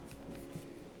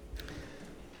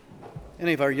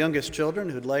Any of our youngest children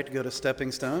who'd like to go to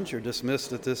Stepping Stones, you're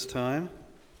dismissed at this time.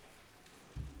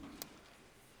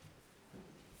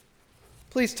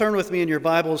 Please turn with me in your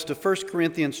Bibles to 1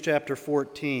 Corinthians chapter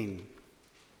 14.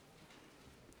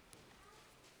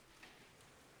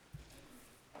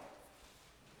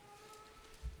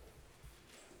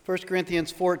 First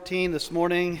Corinthians 14, this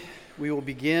morning we will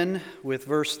begin with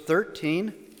verse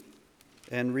 13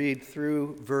 and read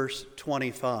through verse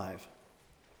 25.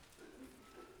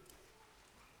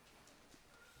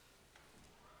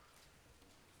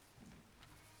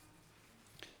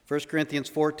 1 Corinthians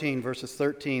 14, verses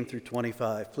 13 through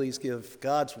 25. Please give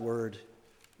God's word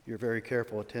your very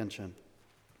careful attention.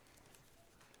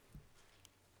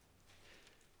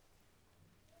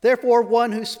 Therefore,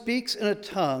 one who speaks in a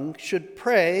tongue should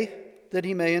pray that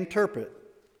he may interpret.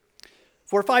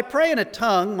 For if I pray in a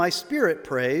tongue, my spirit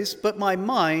prays, but my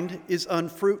mind is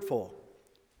unfruitful.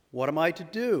 What am I to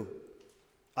do?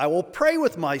 I will pray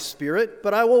with my spirit,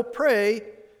 but I will pray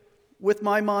with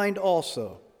my mind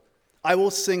also. I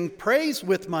will sing praise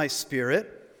with my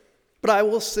spirit, but I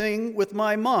will sing with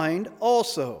my mind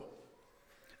also.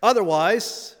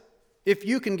 Otherwise, if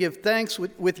you can give thanks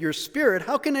with your spirit,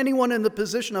 how can anyone in the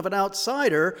position of an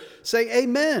outsider say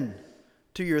amen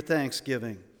to your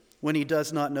thanksgiving when he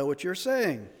does not know what you're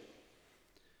saying?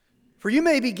 For you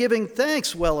may be giving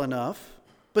thanks well enough,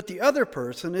 but the other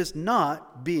person is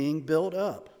not being built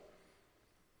up.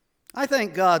 I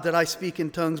thank God that I speak in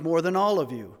tongues more than all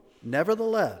of you.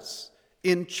 Nevertheless,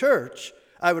 in church,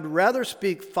 I would rather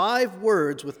speak 5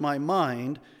 words with my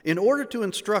mind in order to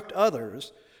instruct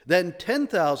others than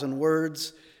 10,000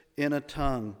 words in a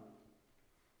tongue.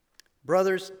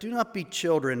 Brothers, do not be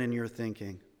children in your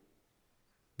thinking.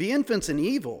 Be infants in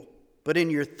evil, but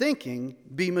in your thinking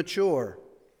be mature.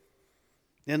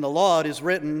 In the law it is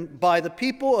written, by the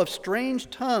people of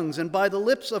strange tongues and by the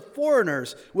lips of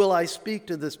foreigners will I speak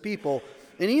to this people,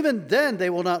 and even then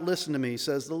they will not listen to me,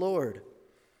 says the Lord.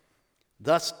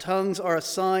 Thus tongues are a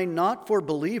sign not for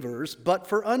believers, but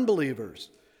for unbelievers,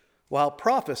 while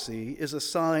prophecy is a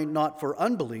sign not for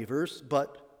unbelievers,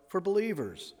 but for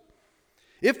believers.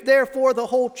 If therefore the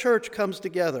whole church comes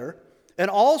together,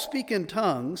 and all speak in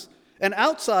tongues, and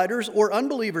outsiders or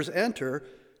unbelievers enter,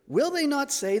 will they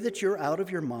not say that you're out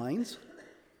of your minds?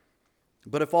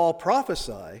 But if all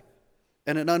prophesy,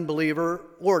 and an unbeliever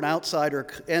or an outsider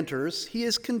enters, he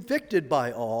is convicted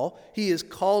by all, he is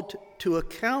called to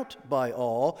account by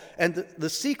all, and the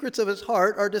secrets of his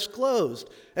heart are disclosed.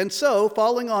 And so,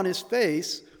 falling on his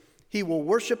face, he will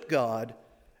worship God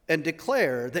and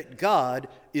declare that God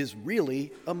is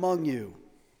really among you.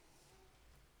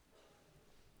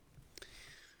 I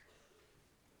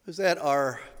was at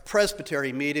our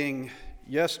presbytery meeting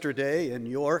yesterday in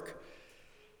York,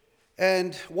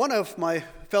 and one of my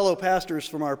fellow pastors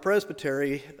from our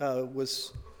presbytery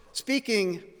was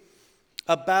speaking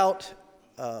about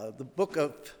the book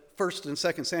of 1st and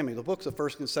 2nd Samuel, the books of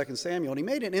 1st and 2nd Samuel, and he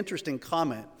made an interesting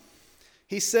comment.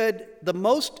 He said, the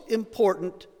most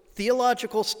important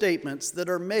theological statements that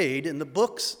are made in the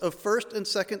books of 1st and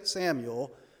 2nd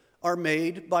Samuel are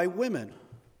made by women.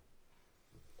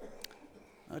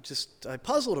 I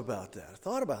puzzled about that. I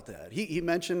thought about that. He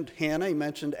mentioned Hannah, he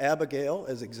mentioned Abigail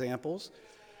as examples.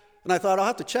 And I thought I'll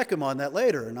have to check him on that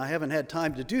later, and I haven't had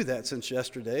time to do that since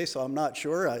yesterday, so I'm not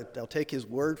sure. I'll take his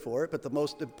word for it. But the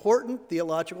most important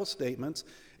theological statements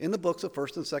in the books of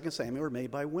 1st and 2nd Samuel were made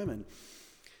by women.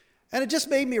 And it just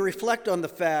made me reflect on the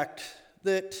fact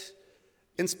that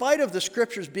in spite of the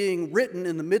scriptures being written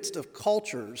in the midst of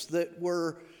cultures that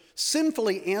were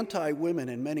sinfully anti-women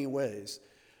in many ways,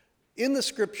 in the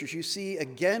scriptures, you see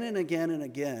again and again and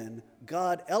again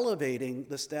God elevating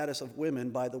the status of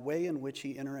women by the way in which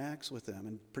he interacts with them,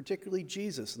 and particularly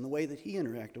Jesus and the way that he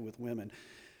interacted with women.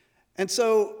 And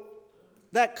so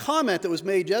that comment that was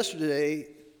made yesterday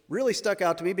really stuck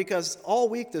out to me because all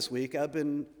week this week I've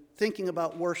been thinking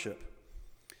about worship.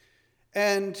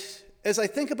 And as I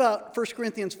think about 1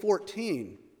 Corinthians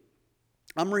 14,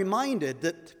 I'm reminded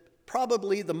that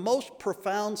probably the most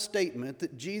profound statement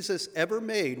that Jesus ever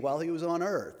made while he was on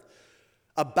earth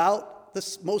about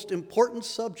the most important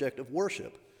subject of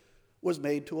worship was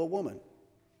made to a woman.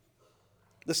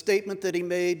 The statement that he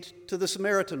made to the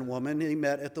Samaritan woman he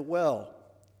met at the well,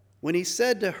 when he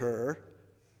said to her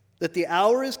that the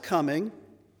hour is coming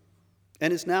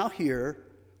and is now here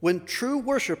when true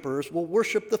worshipers will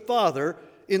worship the Father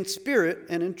in spirit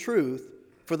and in truth,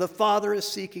 for the Father is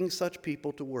seeking such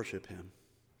people to worship him.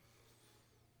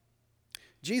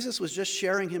 Jesus was just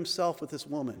sharing himself with this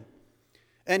woman,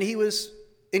 and he was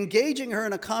engaging her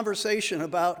in a conversation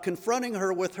about confronting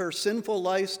her with her sinful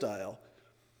lifestyle.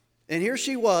 And here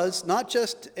she was, not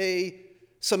just a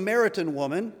Samaritan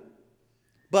woman,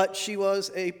 but she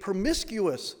was a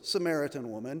promiscuous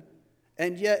Samaritan woman,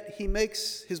 and yet he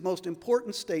makes his most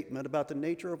important statement about the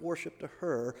nature of worship to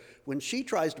her when she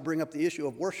tries to bring up the issue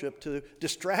of worship to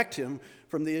distract him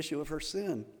from the issue of her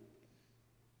sin.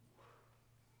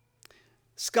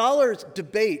 Scholars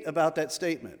debate about that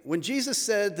statement. When Jesus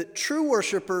said that true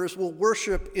worshipers will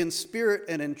worship in spirit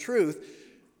and in truth,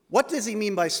 what does he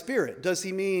mean by spirit? Does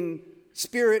he mean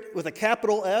spirit with a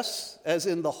capital S, as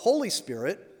in the Holy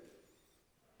Spirit,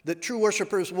 that true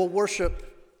worshipers will worship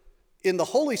in the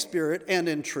Holy Spirit and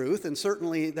in truth? And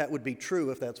certainly that would be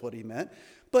true if that's what he meant.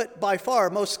 But by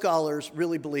far, most scholars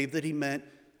really believe that he meant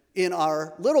in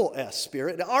our little s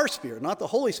spirit, our spirit, not the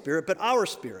Holy Spirit, but our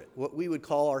spirit, what we would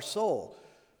call our soul.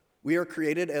 We are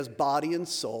created as body and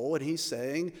soul, and he's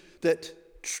saying that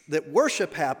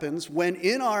worship happens when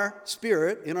in our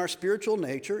spirit, in our spiritual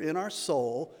nature, in our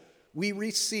soul, we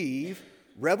receive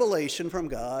revelation from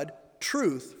God,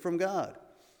 truth from God.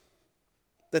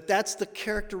 That's the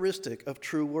characteristic of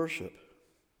true worship.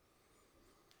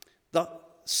 The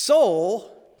soul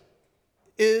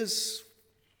is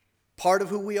part of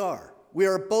who we are. We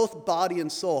are both body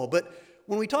and soul. But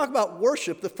when we talk about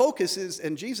worship, the focus is,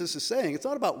 and Jesus is saying, it's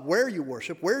not about where you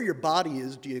worship, where your body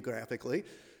is geographically.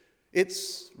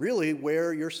 It's really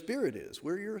where your spirit is,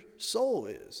 where your soul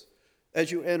is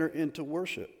as you enter into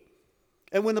worship.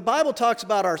 And when the Bible talks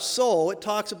about our soul, it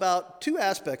talks about two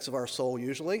aspects of our soul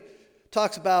usually. It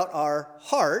talks about our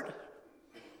heart,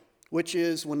 which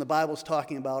is when the Bible's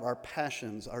talking about our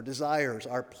passions, our desires,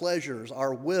 our pleasures,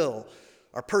 our will,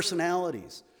 our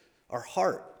personalities, our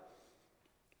heart.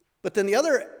 But then the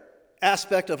other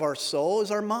aspect of our soul is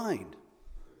our mind,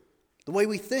 the way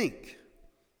we think,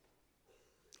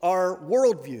 our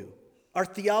worldview, our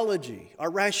theology,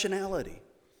 our rationality.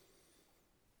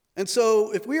 And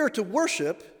so if we are to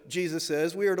worship, Jesus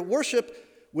says, we are to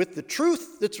worship with the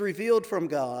truth that's revealed from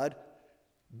God,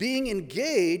 being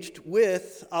engaged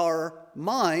with our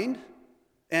mind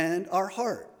and our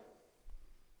heart,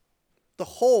 the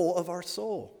whole of our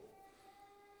soul.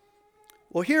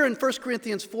 Well, here in 1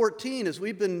 Corinthians 14, as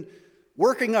we've been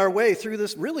working our way through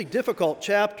this really difficult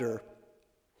chapter,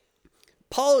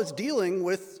 Paul is dealing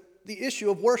with the issue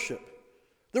of worship.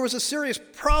 There was a serious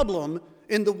problem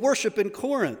in the worship in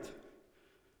Corinth.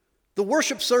 The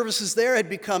worship services there had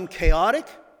become chaotic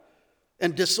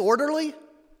and disorderly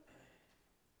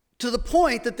to the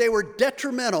point that they were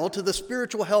detrimental to the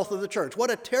spiritual health of the church.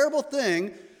 What a terrible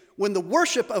thing when the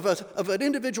worship of an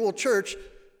individual church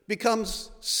becomes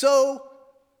so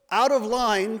out of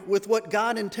line with what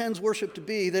God intends worship to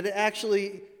be that it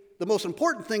actually, the most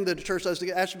important thing that a church does, it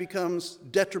actually becomes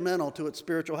detrimental to its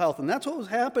spiritual health. And that's what was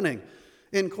happening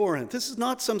in Corinth. This is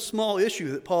not some small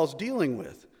issue that Paul's dealing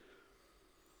with.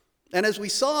 And as we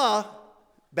saw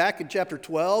back in chapter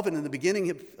 12 and in the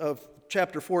beginning of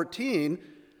chapter 14,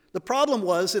 the problem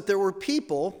was that there were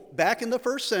people back in the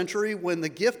first century when the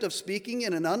gift of speaking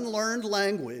in an unlearned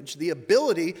language, the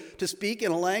ability to speak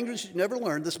in a language you never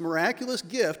learned, this miraculous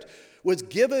gift was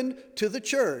given to the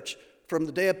church from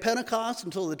the day of Pentecost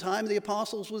until the time of the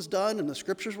apostles was done and the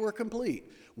scriptures were complete.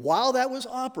 While that was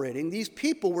operating, these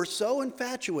people were so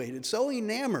infatuated, so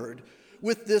enamored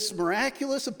with this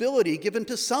miraculous ability given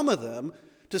to some of them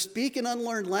to speak in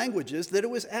unlearned languages that it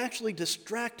was actually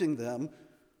distracting them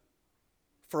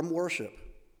from worship.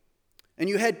 And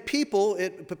you had people,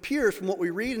 it appears from what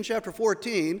we read in chapter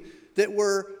 14, that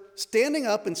were standing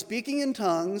up and speaking in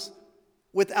tongues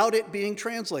without it being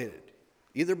translated,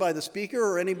 either by the speaker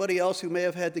or anybody else who may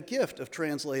have had the gift of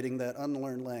translating that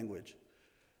unlearned language.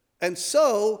 And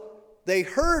so they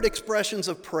heard expressions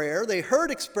of prayer, they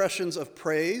heard expressions of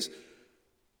praise,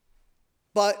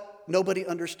 but nobody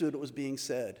understood what was being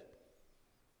said.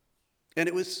 And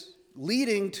it was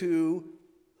leading to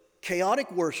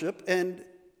chaotic worship, and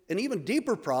an even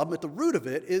deeper problem at the root of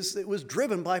it is it was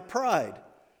driven by pride,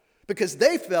 because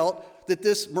they felt that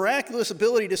this miraculous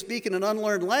ability to speak in an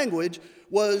unlearned language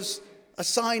was a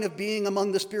sign of being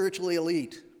among the spiritually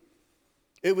elite.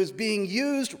 It was being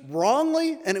used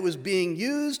wrongly, and it was being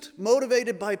used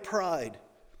motivated by pride,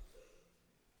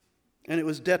 and it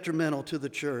was detrimental to the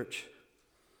church.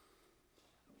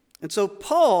 And so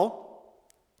Paul,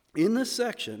 in this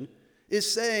section,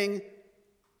 is saying,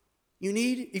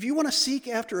 if you want to seek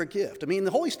after a gift, the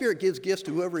Holy Spirit gives gifts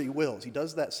to whoever he wills. He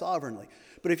does that sovereignly.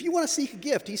 But if you want to seek a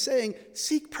gift, he's saying,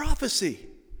 seek prophecy.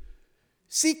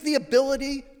 Seek the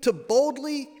ability to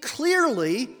boldly,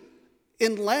 clearly,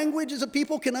 in languages that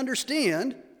people can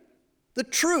understand, the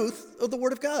truth of the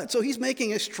Word of God. So he's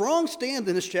making a strong stand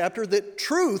in this chapter that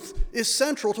truth is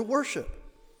central to worship.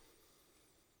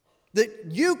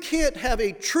 That you can't have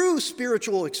a true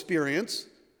spiritual experience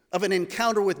of an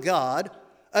encounter with God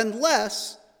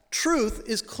unless truth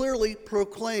is clearly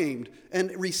proclaimed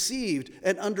and received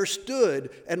and understood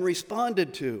and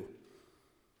responded to.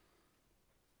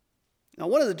 Now,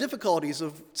 one of the difficulties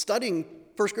of studying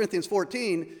 1 Corinthians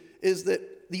 14 is that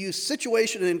the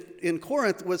situation in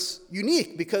Corinth was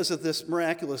unique because of this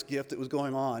miraculous gift that was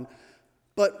going on.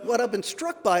 But what I've been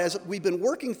struck by as we've been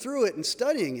working through it and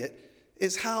studying it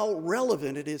is how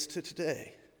relevant it is to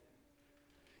today.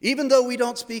 Even though we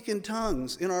don't speak in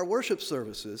tongues in our worship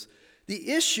services,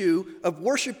 the issue of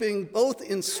worshiping both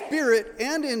in spirit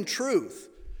and in truth,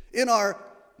 in our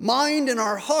mind and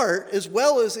our heart as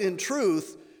well as in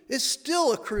truth, is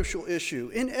still a crucial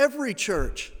issue in every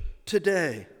church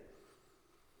today.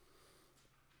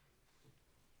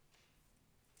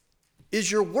 Is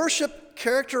your worship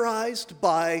characterized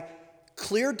by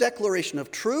clear declaration of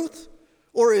truth,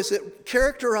 or is it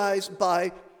characterized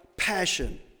by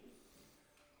passion,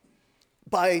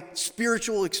 by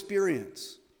spiritual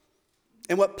experience?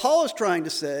 And what Paul is trying to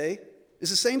say is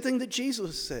the same thing that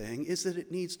Jesus is saying, is that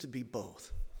it needs to be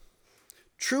both.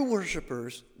 True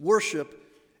worshipers worship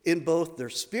in both their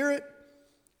spirit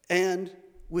and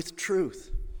with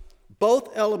truth.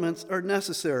 Both elements are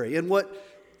necessary. And what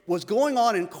was going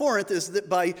on in Corinth is that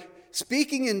by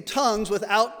speaking in tongues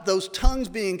without those tongues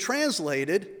being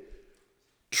translated,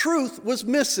 truth was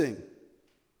missing.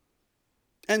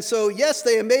 And so, yes,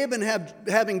 they may have been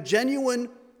having genuine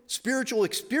spiritual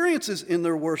experiences in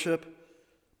their worship,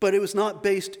 but it was not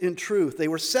based in truth. They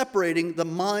were separating the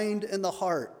mind and the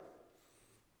heart.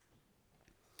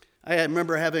 I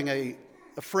remember having a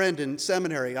friend in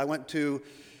seminary. I went to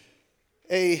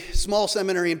a small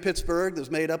seminary in Pittsburgh that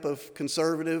was made up of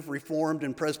conservative, Reformed,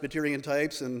 and Presbyterian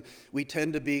types, and we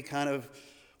tend to be kind of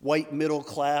white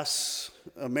middle-class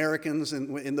Americans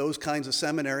in those kinds of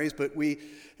seminaries, but we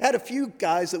had a few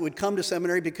guys that would come to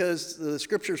seminary because the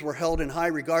scriptures were held in high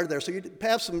regard there. So you'd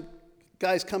have some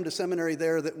guys come to seminary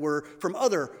there that were from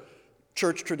other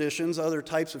church traditions, other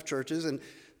types of churches, and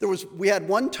we had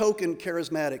one token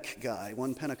charismatic guy,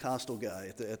 one Pentecostal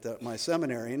guy at my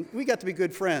seminary, and we got to be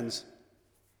good friends.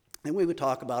 And we would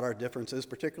talk about our differences,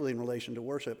 particularly in relation to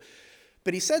worship.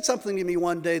 But he said something to me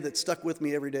one day that stuck with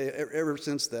me every day, ever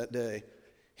since that day.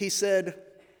 He said,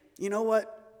 you know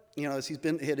what? You know, as he'd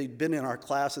been in our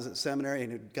classes at seminary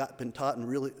and had been taught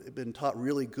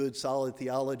really good, solid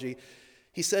theology,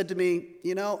 he said to me,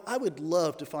 you know, I would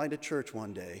love to find a church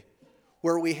one day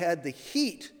where we had the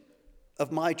heat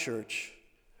of my church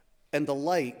and the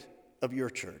light of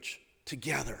your church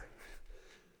together.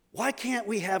 Why can't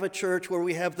we have a church where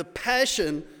we have the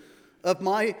passion of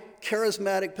my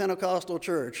charismatic Pentecostal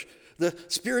church, the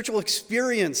spiritual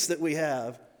experience that we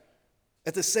have,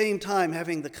 at the same time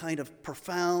having the kind of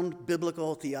profound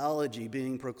biblical theology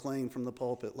being proclaimed from the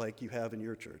pulpit like you have in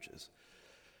your churches?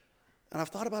 And I've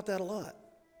thought about that a lot.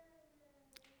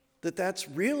 That's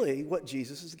really what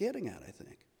Jesus is getting at, I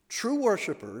think. True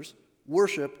worshipers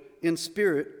worship in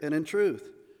spirit and in truth.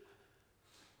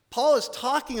 Paul is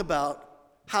talking about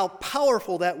how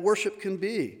powerful that worship can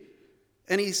be.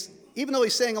 And even though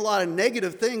he's saying a lot of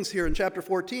negative things here in chapter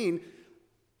 14,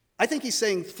 I think he's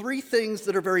saying three things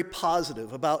that are very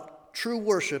positive about true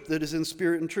worship that is in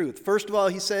spirit and truth. First of all,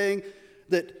 he's saying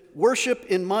that worship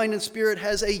in mind and spirit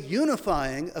has a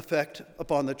unifying effect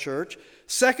upon the church.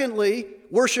 Secondly,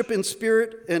 worship in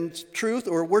spirit and truth,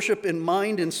 or worship in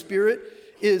mind and spirit,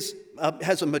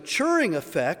 has a maturing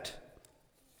effect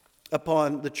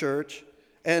upon the church.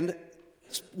 And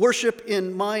worship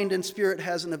in mind and spirit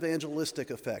has an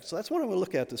evangelistic effect. So that's what I'm going to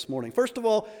look at this morning. First of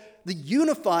all, the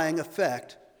unifying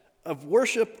effect of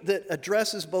worship that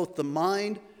addresses both the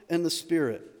mind and the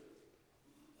spirit.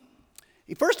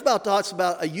 He first talks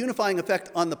about a unifying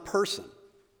effect on the person.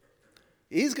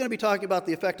 He's going to be talking about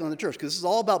the effect on the church, because this is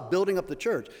all about building up the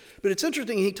church. But it's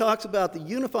interesting, he talks about the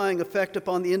unifying effect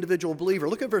upon the individual believer.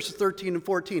 Look at verses 13 and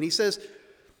 14. He says,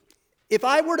 if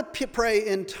I were to pray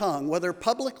in tongue, whether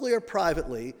publicly or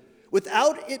privately,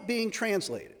 without it being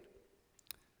translated,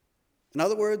 in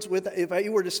other words, if I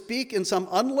were to speak in some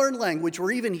unlearned language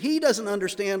where even he doesn't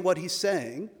understand what he's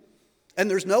saying, and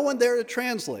there's no one there to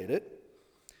translate it,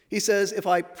 he says, if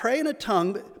I pray in a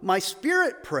tongue, my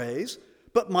spirit prays,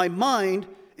 but my mind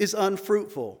is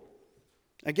unfruitful.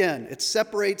 Again, it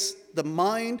separates the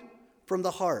mind from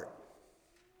the heart.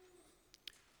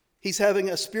 He's having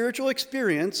a spiritual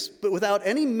experience, but without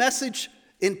any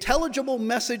intelligible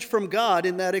message from God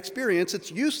in that experience,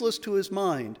 it's useless to his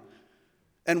mind.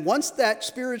 And once that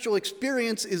spiritual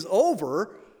experience is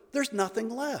over, there's nothing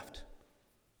left.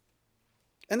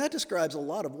 And that describes a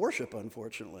lot of worship,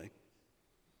 unfortunately.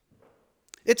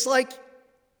 It's like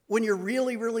when you're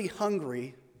really, really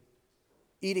hungry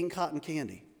eating cotton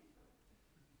candy.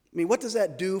 I mean, what does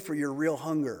that do for your real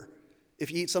hunger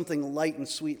if you eat something light and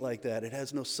sweet like that? It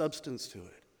has no substance to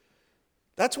it.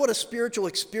 That's what a spiritual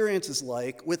experience is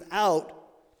like without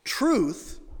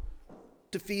truth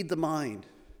to feed the mind.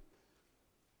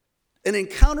 An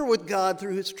encounter with God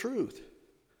through his truth.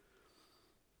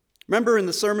 Remember in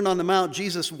the Sermon on the Mount,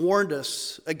 Jesus warned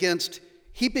us against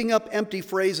heaping up empty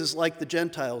phrases like the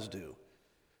Gentiles do.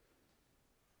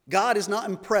 God is not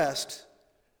impressed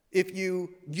if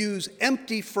you use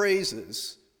empty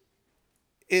phrases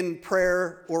in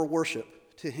prayer or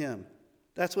worship to him.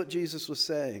 That's what Jesus was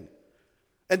saying.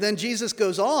 And then Jesus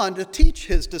goes on to teach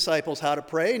his disciples how to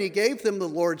pray, and he gave them the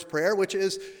Lord's Prayer, which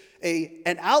is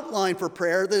an outline for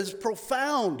prayer that is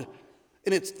profound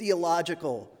in its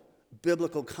theological,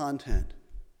 biblical content,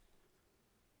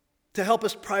 to help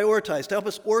us prioritize, to help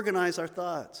us organize our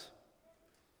thoughts.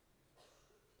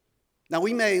 Now,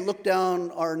 we may look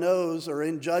down our nose or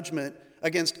in judgment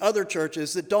against other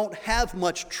churches that don't have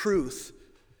much truth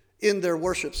in their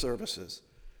worship services,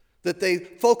 that they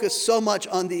focus so much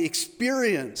on the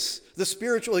experience, the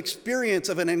spiritual experience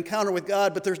of an encounter with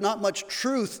God, but there's not much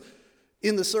truth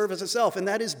in the service itself, and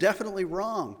that is definitely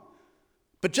wrong.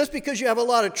 But just because you have a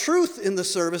lot of truth in the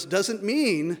service doesn't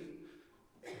mean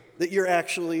that you're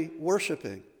actually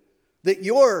worshiping, that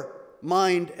your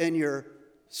mind and your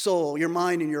soul, your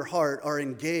mind and your heart are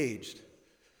engaged.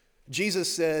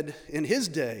 Jesus said in his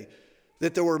day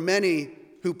that there were many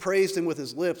who praised him with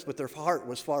his lips, but their heart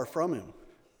was far from him.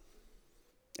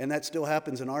 And that still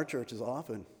happens in our churches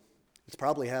often. It's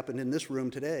probably happened in this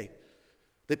room today,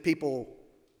 that people,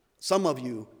 some of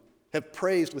you, have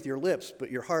praised with your lips, but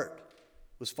your heart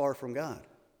was far from God.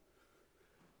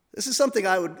 This is something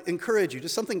I would encourage you,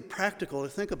 just something practical to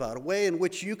think about, a way in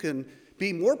which you can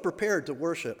be more prepared to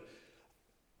worship.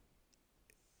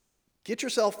 Get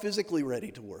yourself physically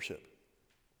ready to worship,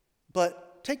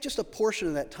 but take just a portion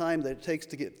of that time that it takes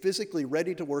to get physically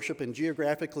ready to worship and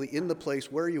geographically in the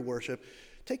place where you worship.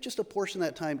 Take just a portion of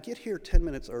that time. Get here 10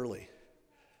 minutes early.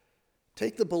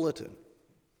 Take the bulletin.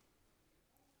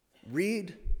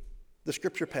 Read the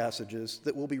scripture passages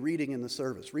that we'll be reading in the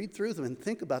service. Read through them and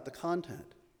think about the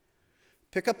content.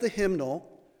 Pick up the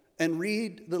hymnal and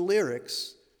read the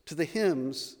lyrics to the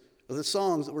hymns or the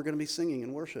songs that we're going to be singing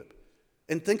in worship.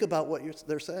 And think about what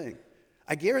they're saying.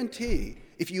 I guarantee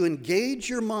if you engage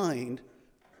your mind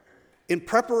in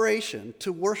preparation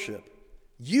to worship,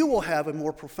 you will have a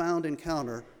more profound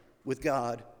encounter with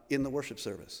God in the worship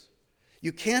service.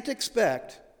 You can't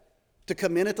expect to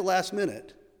come in at the last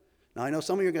minute. Now, I know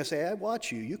some of you are going to say, I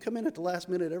watch you. You come in at the last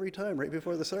minute every time, right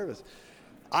before the service.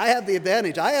 I have the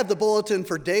advantage. I have the bulletin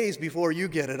for days before you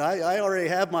get it. I already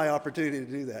have my opportunity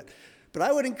to do that. But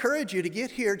I would encourage you to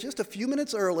get here just a few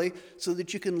minutes early so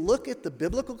that you can look at the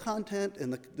biblical content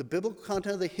and the biblical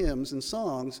content of the hymns and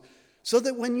songs so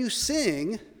that when you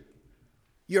sing,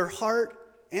 your heart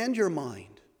and your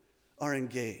mind are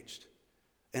engaged.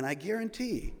 And I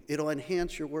guarantee it'll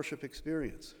enhance your worship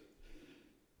experience.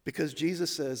 Because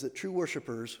Jesus says that true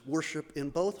worshipers worship in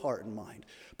both heart and mind.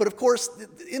 But of course,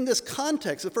 in this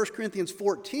context of 1 Corinthians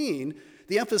 14,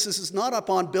 the emphasis is not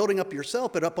upon building up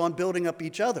yourself, but upon building up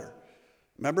each other.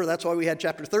 Remember, that's why we had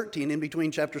chapter 13 in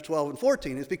between chapters 12 and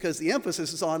 14, is because the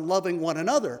emphasis is on loving one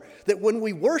another. That when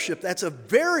we worship, that's a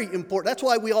very important, that's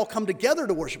why we all come together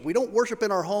to worship. We don't worship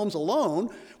in our homes alone.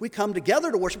 We come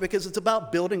together to worship because it's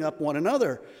about building up one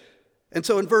another. And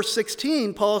so in verse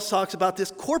 16, Paul talks about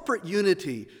this corporate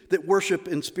unity that worship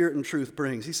in spirit and truth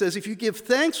brings. He says, if you give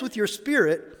thanks with your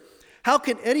spirit, how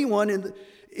can anyone and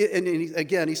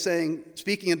again, he's saying,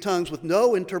 speaking in tongues with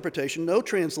no interpretation, no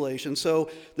translation, so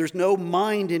there's no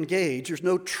mind engaged, there's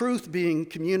no truth being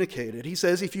communicated. He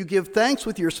says, if you give thanks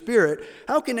with your spirit,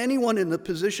 how can anyone in the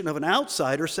position of an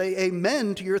outsider say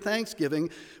amen to your thanksgiving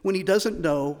when he doesn't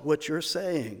know what you're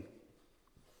saying?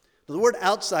 The word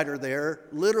outsider there,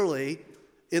 literally,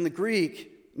 in the Greek,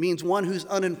 means one who's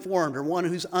uninformed or one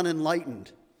who's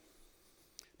unenlightened.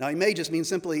 Now, he may just mean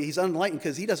simply he's unenlightened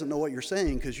because he doesn't know what you're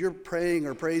saying because you're praying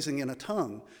or praising in a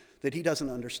tongue that he doesn't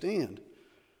understand.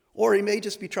 Or he may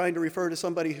just be trying to refer to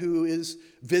somebody who is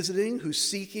visiting, who's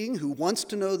seeking, who wants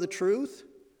to know the truth.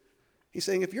 He's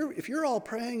saying if you're all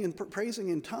praying and praising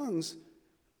in tongues,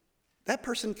 that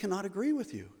person cannot agree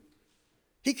with you.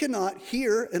 He cannot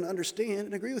hear and understand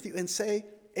and agree with you and say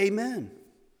amen.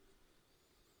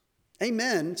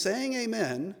 Amen, saying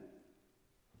amen.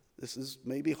 This is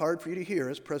maybe hard for you to hear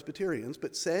as Presbyterians,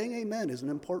 but saying amen is an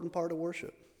important part of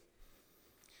worship.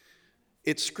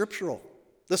 It's scriptural.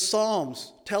 The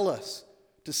Psalms tell us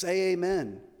to say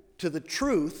amen to the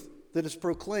truth that is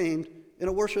proclaimed in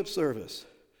a worship service.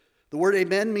 The word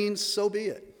amen means so be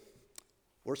it.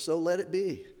 or so let it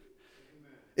be.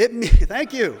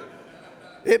 Thank you.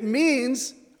 It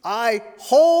means I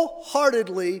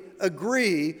wholeheartedly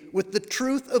agree with the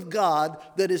truth of God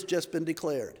that has just been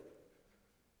declared.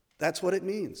 That's what it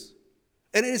means.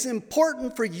 And it is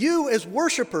important for you as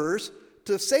worshipers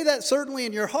to say that certainly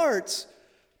in your hearts,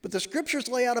 but the scriptures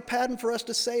lay out a pattern for us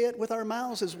to say it with our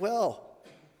mouths as well.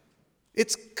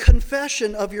 It's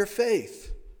confession of your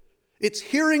faith. It's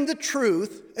hearing the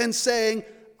truth and saying,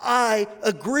 I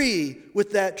agree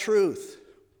with that truth.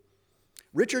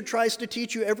 Richard tries to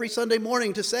teach you every Sunday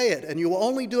morning to say it, and you will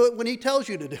only do it when he tells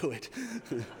you to do it.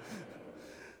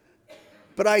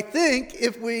 But I think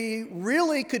if we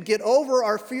really could get over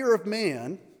our fear of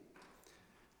man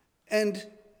and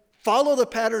follow the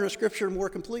pattern of Scripture more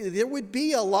completely, there would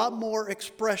be a lot more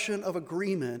expression of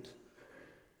agreement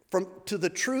to the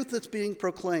truth that's being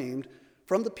proclaimed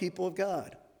from the people of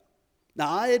God. Now,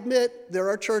 I admit there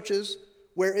are churches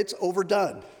where it's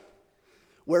overdone,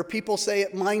 where people say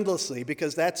it mindlessly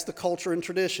because that's the culture and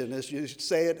tradition, is you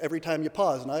say it every time you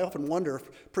pause. And I often wonder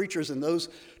if preachers in those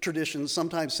traditions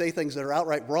sometimes say things that are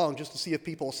outright wrong just to see if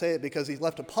people say it because he's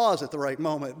left a pause at the right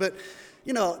moment. But,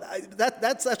 you know,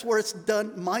 that's where it's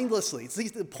done mindlessly. See,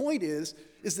 the point is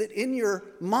that in your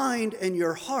mind and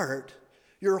your heart,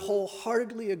 you're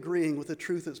wholeheartedly agreeing with the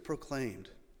truth that's proclaimed.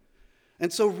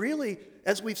 And so really,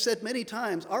 as we've said many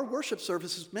times, our worship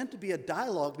service is meant to be a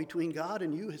dialogue between God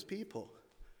and you, his people.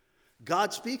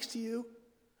 God speaks to you,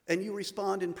 and you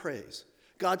respond in praise.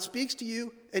 God speaks to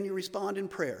you, and you respond in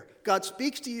prayer. God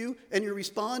speaks to you, and you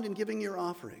respond in giving your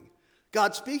offering.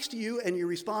 God speaks to you, and you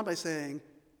respond by saying,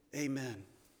 Amen.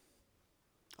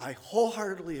 I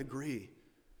wholeheartedly agree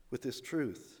with this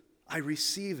truth. I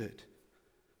receive it.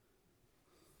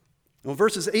 Well,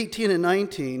 verses 18 and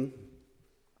 19,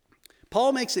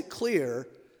 Paul makes it clear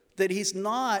that he's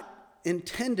not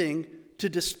intending to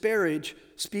disparage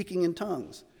speaking in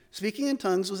tongues. Speaking in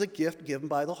tongues was a gift given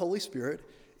by the Holy Spirit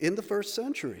in the first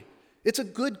century. It's a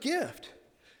good gift.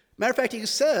 Matter of fact, he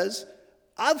says,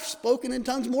 I've spoken in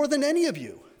tongues more than any of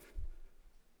you.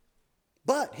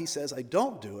 But, he says, I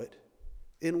don't do it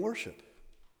in worship.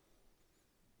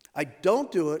 I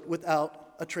don't do it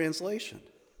without a translation.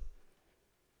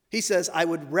 He says, I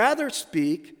would rather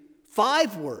speak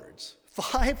 5 words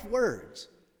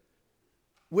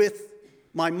with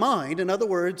my mind, in other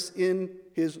words, in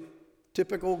his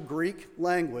typical Greek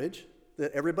language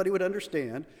that everybody would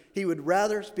understand. He would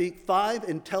rather speak 5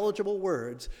 intelligible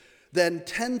words than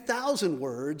 10,000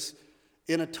 words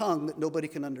in a tongue that nobody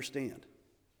can understand.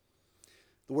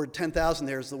 The word 10,000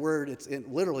 there is the word,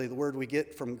 literally the word we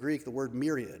get from Greek, the word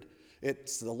myriad.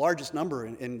 It's the largest number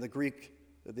in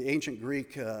the ancient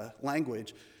Greek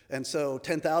language. And so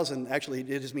 10,000 actually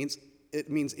it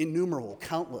means innumerable,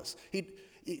 countless.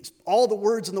 All the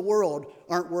words in the world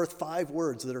aren't worth 5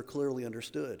 words that are clearly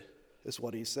understood, is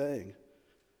what he's saying.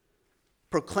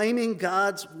 Proclaiming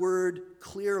God's word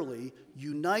clearly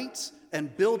unites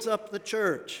and builds up the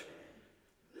church,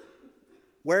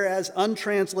 whereas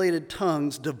untranslated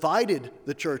tongues divided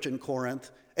the church in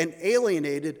Corinth and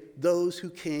alienated those who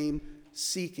came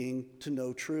seeking to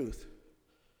know truth.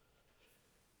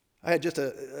 I had just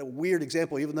a weird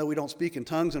example, even though we don't speak in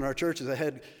tongues in our churches. I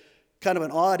had kind of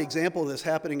an odd example of this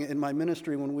happening in my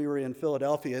ministry when we were in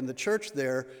Philadelphia. In the church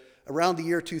there, around the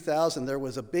year 2000, there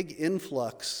was a big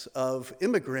influx of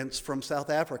immigrants from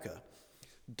South Africa.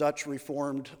 Dutch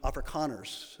Reformed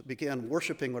Afrikaners began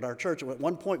worshiping at our church. At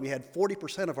one point, we had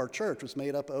 40% of our church was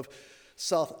made up of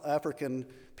South African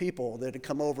people that had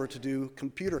come over to do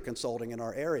computer consulting in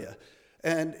our area.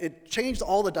 And it changed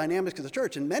all the dynamics of the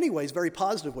church in many ways, very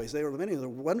positive ways. Many of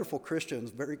them were wonderful Christians,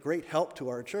 very great help to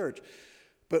our church.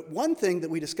 But one thing that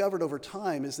we discovered over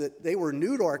time is that they were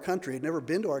new to our country, had never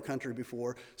been to our country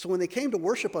before. So when they came to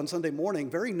worship on Sunday morning,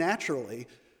 very naturally,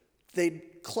 they'd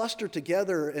cluster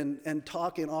together and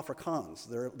talk in Afrikaans,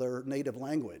 their native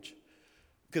language,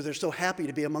 because they're so happy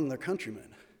to be among their countrymen.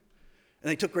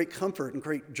 And they took great comfort and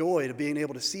great joy to being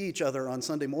able to see each other on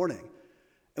Sunday morning.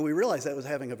 And we realized that was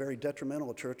having a very detrimental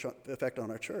effect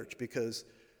on our church because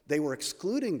they were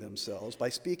excluding themselves by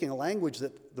speaking a language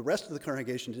that the rest of the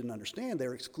congregation didn't understand. They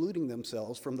were excluding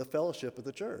themselves from the fellowship of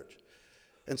the church.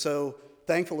 And so,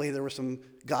 thankfully, there were some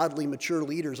godly, mature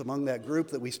leaders among that group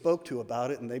that we spoke to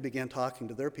about it, and they began talking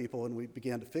to their people, and we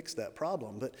began to fix that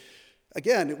problem. But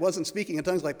again, it wasn't speaking in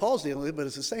tongues like Paul's dealing with, but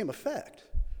it's the same effect.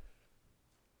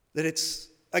 That it's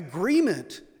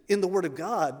agreement in the Word of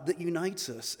God that unites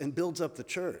us and builds up the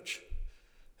church.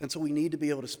 And so we need to be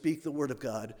able to speak the Word of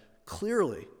God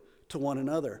clearly to one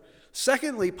another.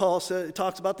 Secondly, Paul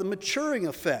talks about the maturing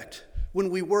effect when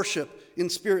we worship in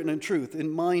spirit and in truth, in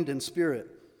mind and spirit.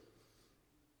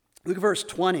 Look at verse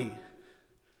 20.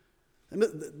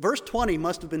 Verse 20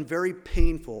 must have been very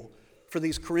painful for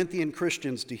these Corinthian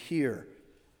Christians to hear.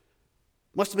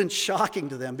 Must have been shocking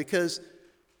to them because,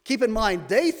 keep in mind,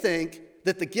 they think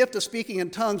that the gift of speaking in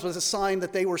tongues was a sign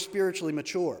that they were spiritually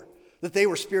mature, that they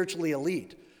were spiritually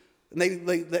elite. And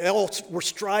they all were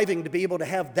striving to be able to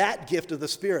have that gift of the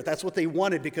Spirit. That's what they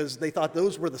wanted because they thought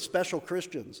those were the special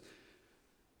Christians.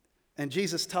 And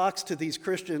Jesus talks to these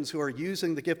Christians who are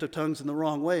using the gift of tongues in the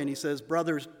wrong way, and he says,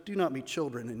 brothers, do not be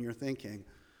children in your thinking.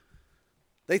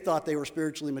 They thought they were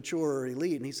spiritually mature or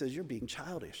elite, and he says, you're being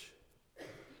childish.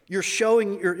 You're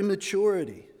showing your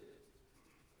immaturity.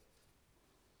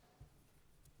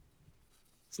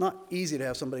 It's not easy to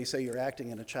have somebody say you're acting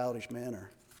in a childish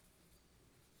manner.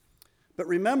 But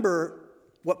remember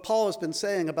what Paul has been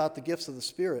saying about the gifts of the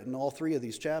Spirit in all three of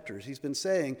these chapters. He's been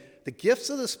saying the gifts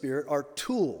of the Spirit are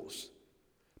tools,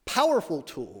 powerful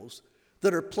tools,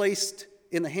 that are placed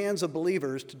in the hands of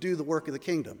believers to do the work of the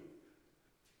kingdom.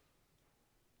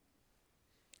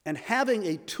 And having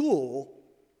a tool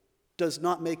does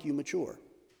not make you mature.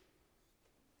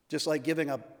 Just like giving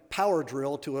a power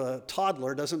drill to a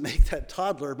toddler doesn't make that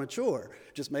toddler mature,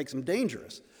 it just makes him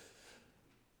dangerous.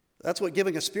 That's what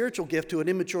giving a spiritual gift to an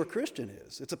immature Christian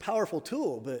is. It's a powerful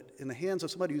tool, but in the hands of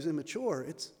somebody who's immature,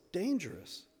 it's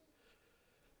dangerous.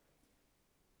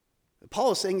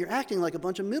 Paul is saying you're acting like a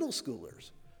bunch of middle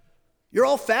schoolers. You're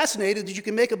all fascinated that you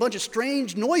can make a bunch of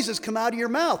strange noises come out of your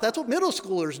mouth. That's what middle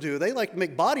schoolers do. They like to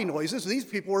make body noises. These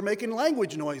people are making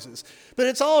language noises. But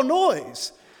it's all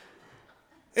noise.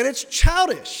 And it's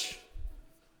childish.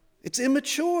 It's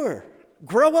immature.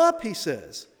 Grow up, he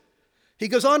says. He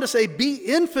goes on to say, be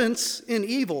infants in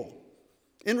evil.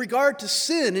 In regard to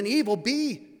sin and evil,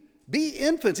 be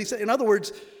infants. He said, in other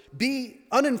words, be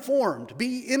uninformed,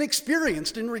 be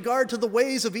inexperienced in regard to the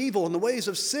ways of evil and the ways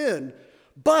of sin.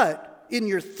 But in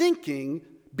your thinking,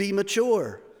 be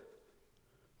mature.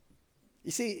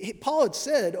 You see, Paul had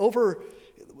said over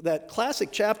that classic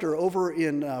chapter over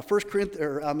in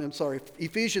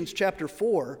Ephesians chapter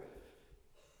 4,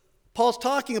 Paul's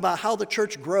talking about how the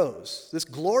church grows, this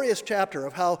glorious chapter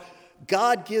of how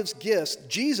God gives gifts.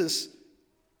 Jesus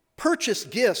purchased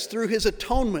gifts through his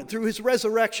atonement, through his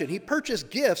resurrection. He purchased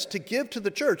gifts to give to the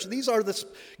church. These are the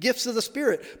gifts of the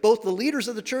Spirit, both the leaders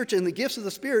of the church and the gifts of the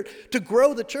Spirit to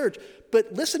grow the church.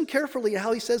 But listen carefully to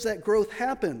how he says that growth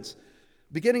happens.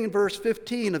 Beginning in verse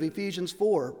 15 of Ephesians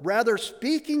 4, rather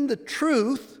speaking the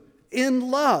truth in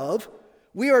love,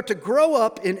 we are to grow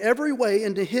up in every way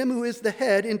into him who is the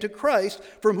head, into Christ,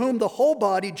 from whom the whole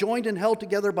body, joined and held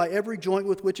together by every joint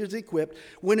with which it is equipped,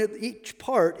 when each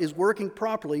part is working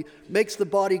properly, makes the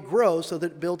body grow so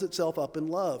that it builds itself up in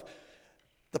love.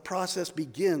 The process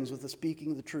begins with the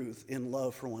speaking the truth in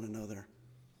love for one another.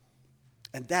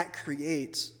 And that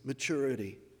creates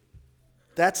maturity.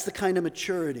 That's the kind of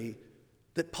maturity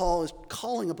that Paul is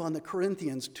calling upon the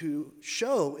Corinthians to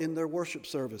show in their worship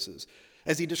services.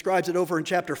 As he describes it over in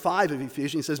chapter 5 of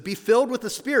Ephesians, he says, be filled with the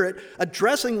Spirit,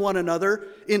 addressing one another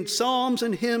in psalms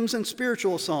and hymns and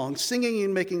spiritual songs, singing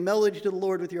and making melody to the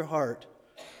Lord with your heart.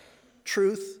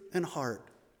 Truth and heart,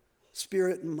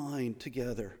 spirit and mind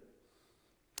together.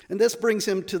 And this brings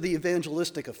him to the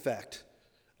evangelistic effect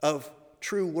of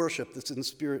true worship that's in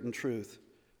spirit and truth,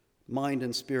 mind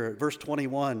and spirit. Verse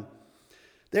 21,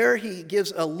 there he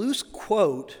gives a loose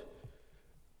quote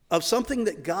of something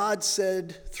that God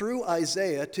said through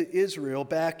Isaiah to Israel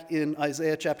back in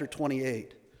Isaiah chapter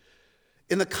 28.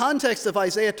 In the context of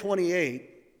Isaiah 28,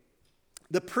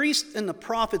 the priests and the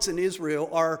prophets in Israel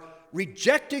are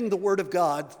rejecting the word of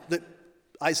God that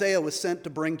Isaiah was sent to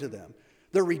bring to them.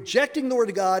 They're rejecting the word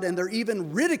of God, and they're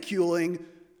even ridiculing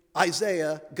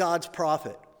Isaiah, God's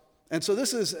prophet. And so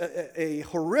this is a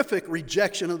horrific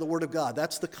rejection of the word of God.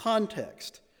 That's the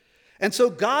context. And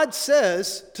so God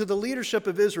says to the leadership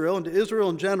of Israel and to Israel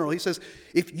in general, he says,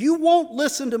 if you won't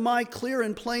listen to my clear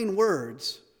and plain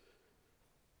words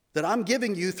that I'm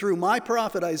giving you through my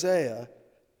prophet Isaiah,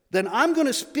 then I'm going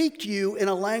to speak to you in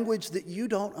a language that you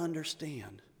don't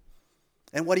understand.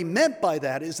 And what he meant by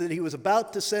that is that he was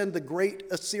about to send the great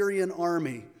Assyrian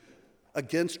army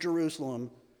against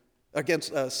Jerusalem,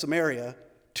 against Samaria,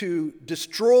 to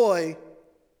destroy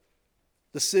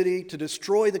the city, to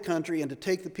destroy the country, and to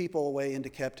take the people away into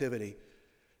captivity.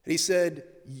 And he said,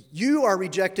 you are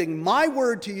rejecting my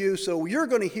word to you, so you're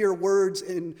going to hear words,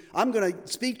 and I'm going to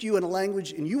speak to you in a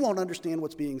language, and you won't understand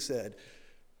what's being said.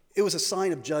 It was a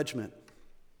sign of judgment.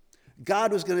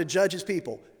 God was going to judge his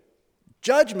people.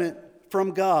 Judgment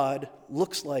from God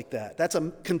looks like that. That's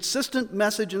a consistent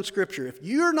message in Scripture. If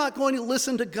you're not going to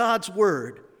listen to God's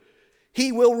word,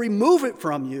 he will remove it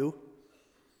from you,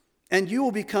 and you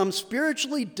will become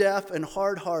spiritually deaf and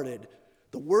hard-hearted.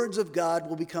 The words of God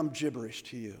will become gibberish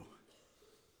to you.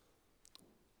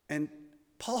 And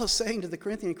Paul is saying to the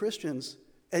Corinthian Christians,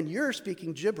 and you're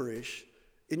speaking gibberish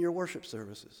in your worship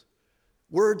services.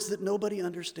 Words that nobody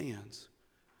understands.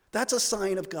 That's a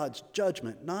sign of God's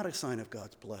judgment, not a sign of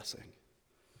God's blessing.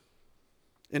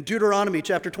 In Deuteronomy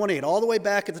chapter 28, all the way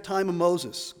back at the time of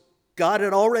Moses, God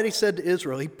had already said to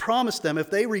Israel, he promised them if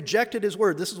they rejected his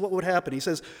word, this is what would happen. He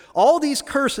says, all these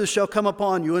curses shall come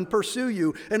upon you and pursue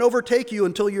you and overtake you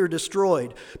until you're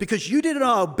destroyed, because you did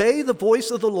not obey the voice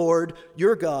of the Lord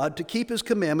your God to keep his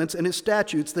commandments and his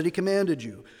statutes that he commanded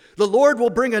you. The Lord will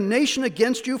bring a nation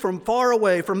against you from far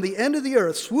away, from the end of the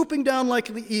earth, swooping down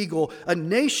like the eagle, a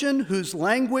nation whose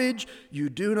language you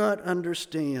do not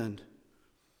understand.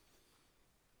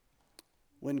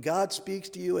 When God speaks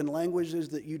to you in languages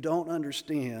that you don't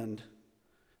understand,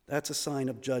 that's a sign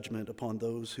of judgment upon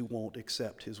those who won't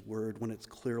accept his word when it's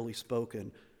clearly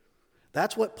spoken.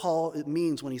 That's what Paul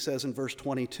means when he says in verse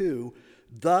 22,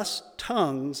 thus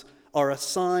tongues are a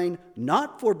sign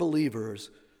not for believers,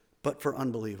 but for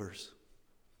unbelievers.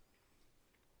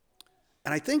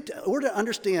 And I think in order to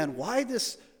understand why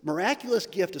this miraculous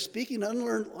gift of speaking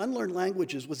unlearned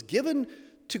languages was given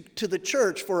to the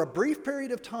church for a brief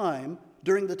period of time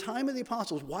during the time of the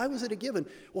apostles, why was it given?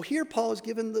 Well, here Paul is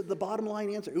given the bottom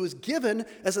line answer. It was given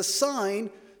as a sign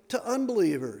to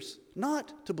unbelievers,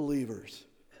 not to believers.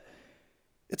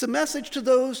 It's a message to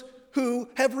those who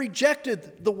have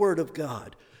rejected the word of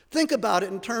God. Think about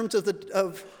it in terms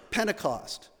of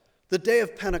Pentecost, the day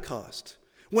of Pentecost,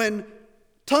 when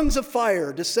tongues of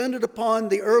fire descended upon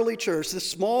the early church, this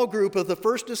small group of the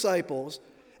first disciples,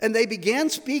 and they began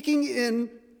speaking in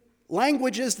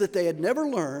languages that they had never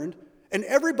learned. And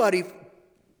everybody,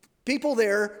 people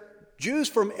there, Jews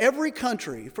from every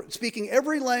country, speaking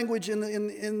every language in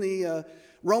the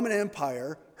Roman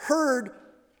Empire, heard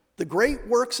the great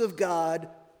works of God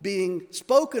being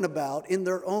spoken about in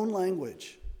their own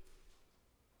language.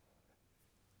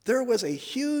 There was a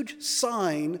huge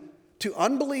sign to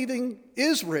unbelieving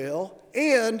Israel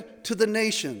and to the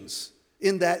nations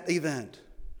in that event.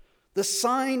 The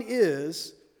sign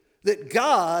is that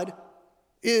God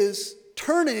is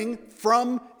turning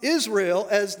from Israel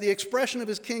as the expression of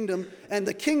his kingdom, and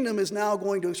the kingdom is now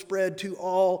going to spread to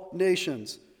all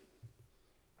nations.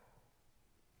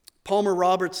 Palmer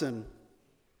Robertson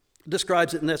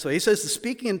describes it in this way. He says the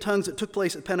speaking in tongues that took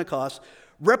place at Pentecost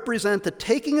represent the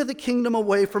taking of the kingdom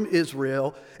away from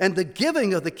Israel and the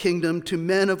giving of the kingdom to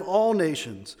men of all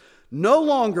nations. No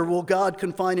longer will God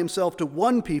confine himself to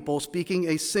one people speaking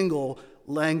a single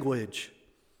language.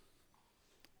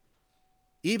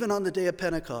 Even on the day of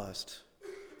Pentecost,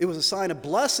 it was a sign of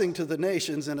blessing to the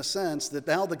nations in a sense that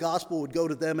now the gospel would go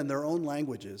to them in their own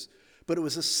languages. But it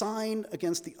was a sign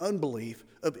against the unbelief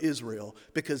of Israel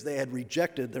because they had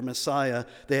rejected their Messiah.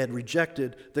 They had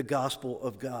rejected the gospel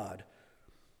of God.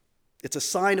 It's a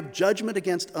sign of judgment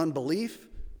against unbelief,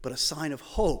 but a sign of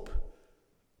hope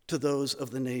to those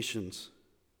of the nations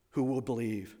who will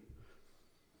believe.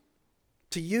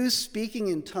 To use speaking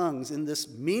in tongues in this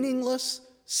meaningless,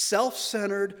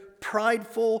 self-centered,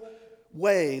 prideful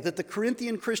way that the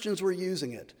Corinthian Christians were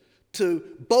using it, to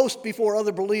boast before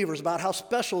other believers about how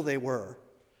special they were,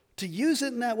 to use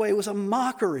it in that way was a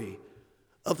mockery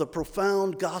of the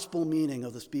profound gospel meaning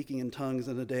of the speaking in tongues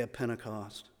in the day of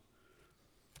Pentecost.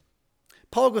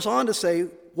 Paul goes on to say,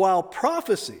 while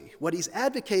prophecy, what he's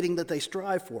advocating that they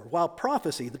strive for, while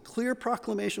prophecy, the clear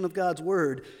proclamation of God's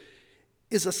word,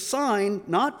 is a sign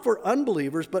not for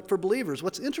unbelievers, but for believers.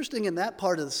 What's interesting in that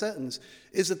part of the sentence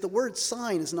is that the word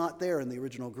sign is not there in the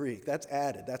original Greek. That's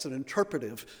added. That's an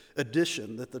interpretive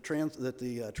addition that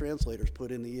the translators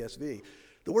put in the ESV.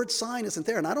 The word sign isn't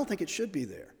there, and I don't think it should be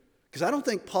there, because I don't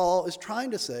think Paul is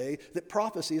trying to say that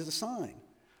prophecy is a sign.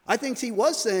 I think he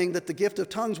was saying that the gift of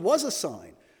tongues was a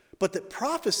sign, but that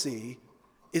prophecy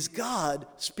is God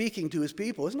speaking to his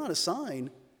people. It's not a sign.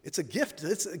 It's a gift.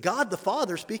 It's God the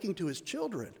Father speaking to his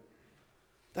children.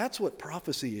 That's what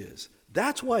prophecy is.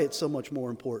 That's why it's so much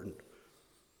more important.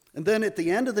 And then at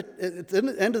the end of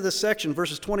this section,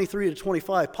 verses 23 to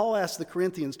 25, Paul asks the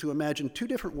Corinthians to imagine two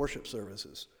different worship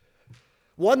services.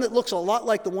 One that looks a lot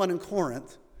like the one in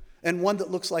Corinth, and one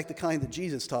that looks like the kind that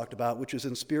Jesus talked about, which is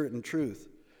in spirit and truth.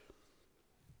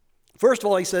 First of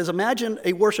all, he says, imagine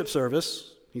a worship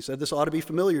service. He said this ought to be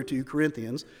familiar to you,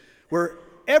 Corinthians, where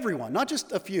everyone, not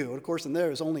just a few, of course, and there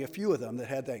was only a few of them that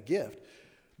had that gift,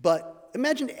 but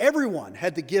imagine everyone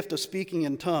had the gift of speaking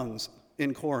in tongues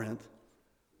in Corinth,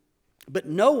 but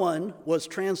no one was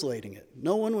translating it.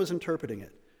 No one was interpreting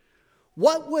it.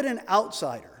 What would an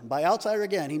outsider, and by outsider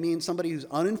again, he means somebody who's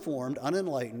uninformed,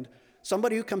 unenlightened,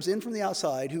 somebody who comes in from the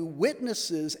outside, who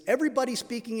witnesses everybody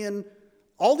speaking in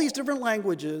all these different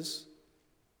languages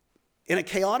in a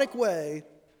chaotic way,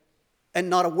 and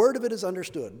not a word of it is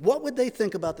understood. What would they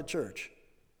think about the church?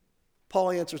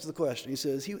 Paul answers the question. He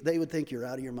says, they would think you're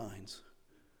out of your minds.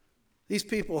 These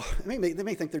people, they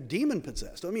may think they're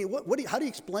demon-possessed. I mean, how do you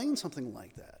explain something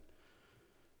like that?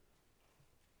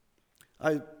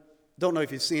 I don't know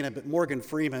if you've seen it, but Morgan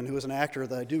Freeman, who is an actor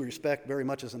that I do respect very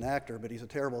much as an actor, but he's a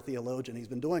terrible theologian. He's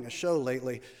been doing a show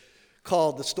lately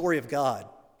called The Story of God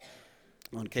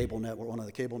on cable network, one of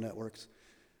the cable networks.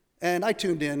 And I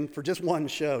tuned in for just one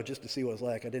show just to see what it was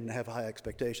like. I didn't have high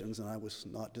expectations, and I was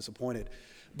not disappointed.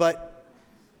 But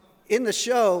in the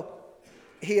show,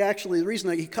 the reason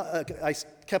I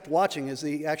kept watching is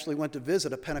he actually went to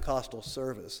visit a Pentecostal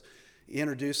service. He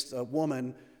introduced a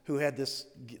woman who had this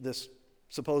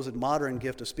supposed modern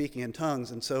gift of speaking in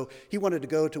tongues, and so he wanted to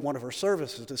go to one of her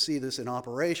services to see this in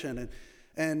operation.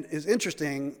 And it's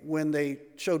interesting, when they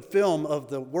showed film of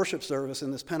the worship service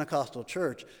in this Pentecostal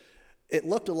church, it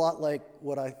looked a lot like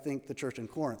what I think the church in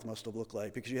Corinth must have looked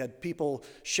like, because you had people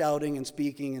shouting and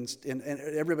speaking, and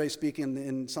everybody speaking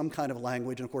in some kind of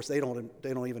language. And of course, they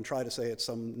don't even try to say it's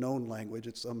some known language;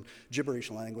 it's some gibberish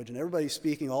language. And everybody's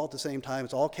speaking all at the same time.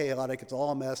 It's all chaotic. It's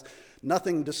all a mess.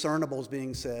 Nothing discernible is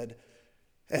being said.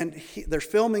 And they're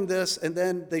filming this, and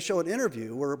then they show an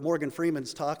interview where Morgan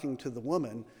Freeman's talking to the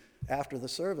woman after the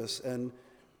service and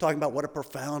talking about what a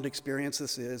profound experience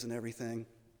this is and everything.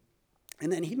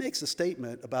 And then he makes a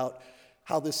statement about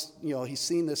how this, he's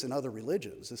seen this in other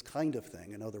religions, this kind of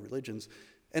thing in other religions.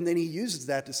 And then he uses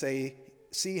that to say,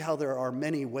 see how there are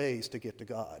many ways to get to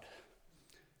God.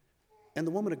 And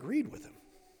the woman agreed with him.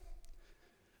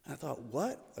 And I thought,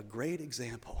 what a great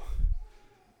example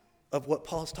of what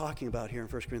Paul's talking about here in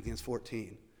 1 Corinthians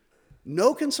 14.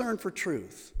 No concern for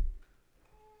truth,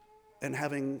 and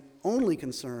having only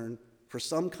concern for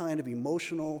some kind of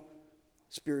emotional,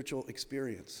 spiritual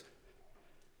experience.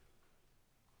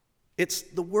 It's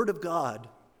the Word of God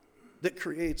that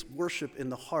creates worship in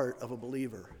the heart of a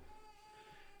believer.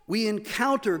 We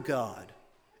encounter God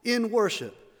in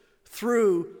worship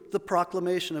through the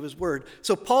proclamation of His Word.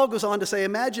 So Paul goes on to say,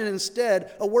 imagine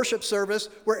instead a worship service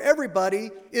where everybody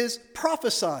is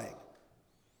prophesying.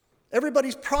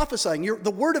 Everybody's prophesying.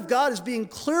 The Word of God is being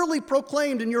clearly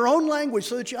proclaimed in your own language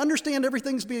so that you understand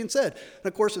everything's being said. And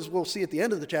of course, as we'll see at the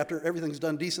end of the chapter, everything's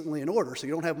done decently in order, so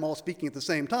you don't have them all speaking at the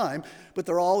same time, but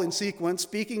they're all in sequence,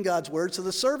 speaking God's Word, so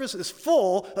the service is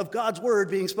full of God's Word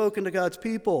being spoken to God's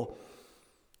people.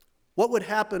 What would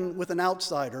happen with an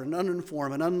outsider, an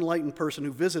uninformed, an unenlightened person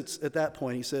who visits at that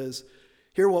point? He says,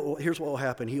 here's what will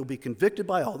happen. He'll be convicted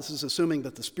by all. This is assuming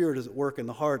that the Spirit is at work in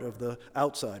the heart of the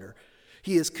outsider.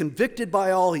 He is convicted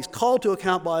by all. He's called to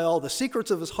account by all. The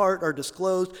secrets of his heart are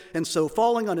disclosed. And so,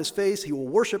 falling on his face, he will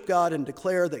worship God and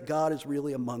declare that God is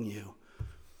really among you.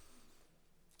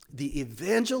 The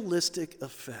evangelistic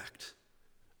effect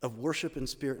of worship in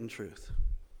spirit and truth.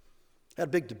 I had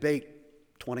a big debate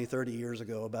 20, 30 years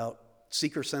ago about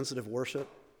seeker-sensitive worship.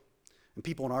 And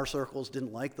people in our circles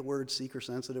didn't like the word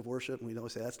seeker-sensitive worship. And we'd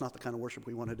always say, that's not the kind of worship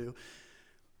we want to do.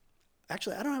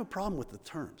 Actually, I don't have a problem with the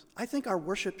terms. I think our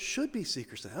worship should be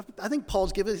seeker-sensitive. I think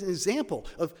Paul's given an example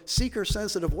of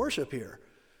seeker-sensitive worship here,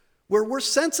 where we're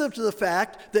sensitive to the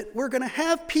fact that we're going to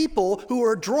have people who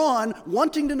are drawn,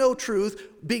 wanting to know truth,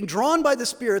 being drawn by the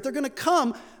Spirit. They're going to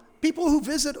come. People who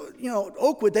visit,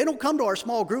 Oakwood, they don't come to our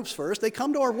small groups first. They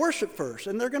come to our worship first,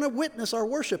 and they're going to witness our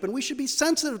worship. And we should be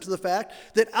sensitive to the fact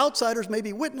that outsiders may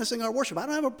be witnessing our worship. I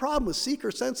don't have a problem with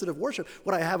seeker-sensitive worship.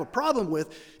 What I have a problem with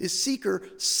is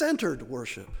seeker-centered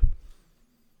worship,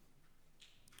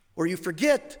 where you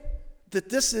forget that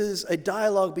this is a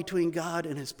dialogue between God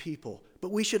and His people.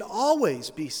 But we should always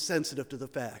be sensitive to the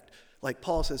fact, like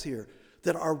Paul says here,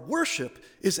 that our worship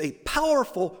is a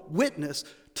powerful witness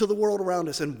to the world around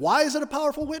us. And why is it a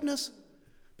powerful witness?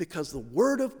 Because the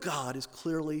Word of God is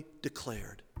clearly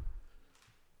declared.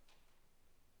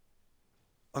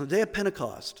 On the day of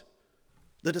Pentecost,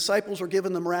 the disciples were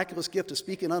given the miraculous gift of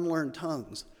speaking unlearned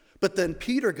tongues. But then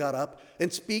Peter got up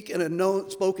and spoke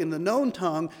in the known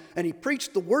tongue, and he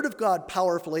preached the Word of God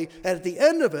powerfully. And at the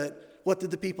end of it, what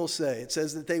did the people say? It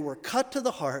says that they were cut to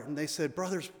the heart, and they said,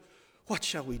 brothers, what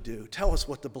shall we do? Tell us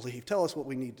what to believe. Tell us what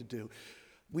we need to do.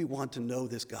 We want to know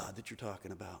this God that you're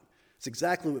talking about. It's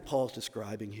exactly what Paul's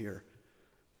describing here.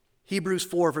 Hebrews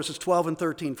 4, verses 12 and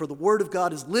 13. For the word of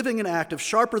God is living and active,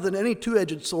 sharper than any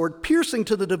two-edged sword, piercing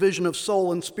to the division of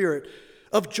soul and spirit,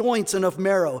 of joints and of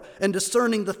marrow, and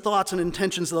discerning the thoughts and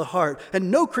intentions of the heart.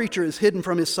 And no creature is hidden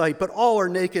from his sight, but all are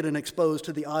naked and exposed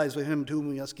to the eyes of him to whom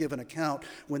we must give an account.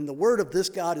 When the word of this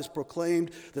God is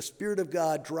proclaimed, the Spirit of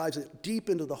God drives it deep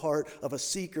into the heart of a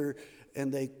seeker,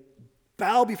 and they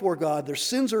bow before God, their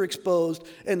sins are exposed,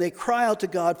 and they cry out to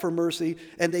God for mercy,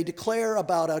 and they declare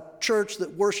about a church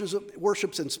that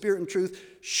worships in spirit and truth,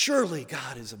 surely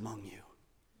God is among you.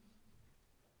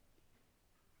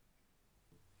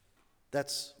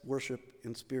 That's worship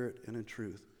in spirit and in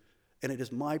truth. And it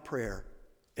is my prayer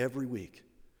every week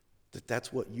that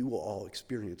that's what you will all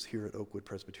experience here at Oakwood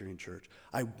Presbyterian Church.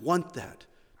 I want that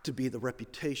to be the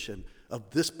reputation of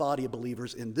this body of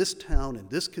believers in this town, in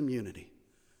this community.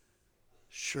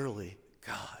 Surely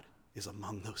God is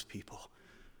among those people,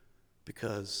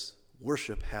 because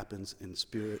worship happens in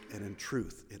spirit and in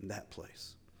truth in that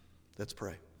place. Let's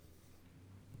pray.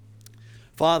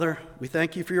 Father, we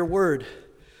thank you for your word.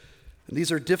 And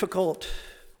these are difficult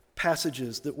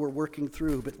passages that we're working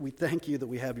through, but we thank you that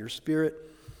we have your Spirit,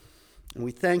 and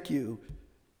we thank you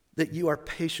that you are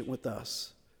patient with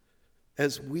us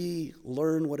as we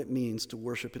learn what it means to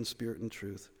worship in spirit and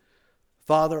truth.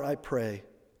 Father, I pray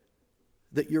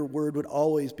that your word would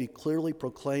always be clearly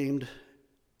proclaimed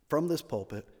from this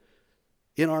pulpit,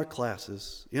 in our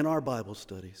classes, in our Bible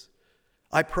studies.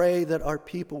 I pray that our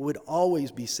people would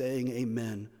always be saying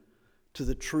amen to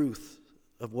the truth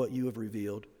of what you have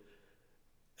revealed.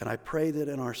 And I pray that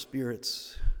in our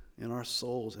spirits, in our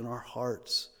souls, in our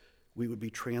hearts, we would be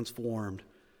transformed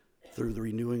through the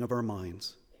renewing of our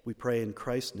minds. We pray in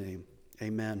Christ's name,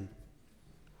 amen.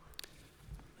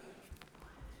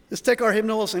 Let's take our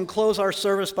hymnals and close our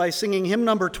service by singing hymn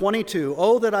number 22,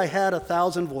 Oh That I Had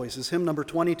 1,000 Voices, hymn number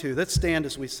 22. Let's stand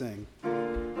as we sing.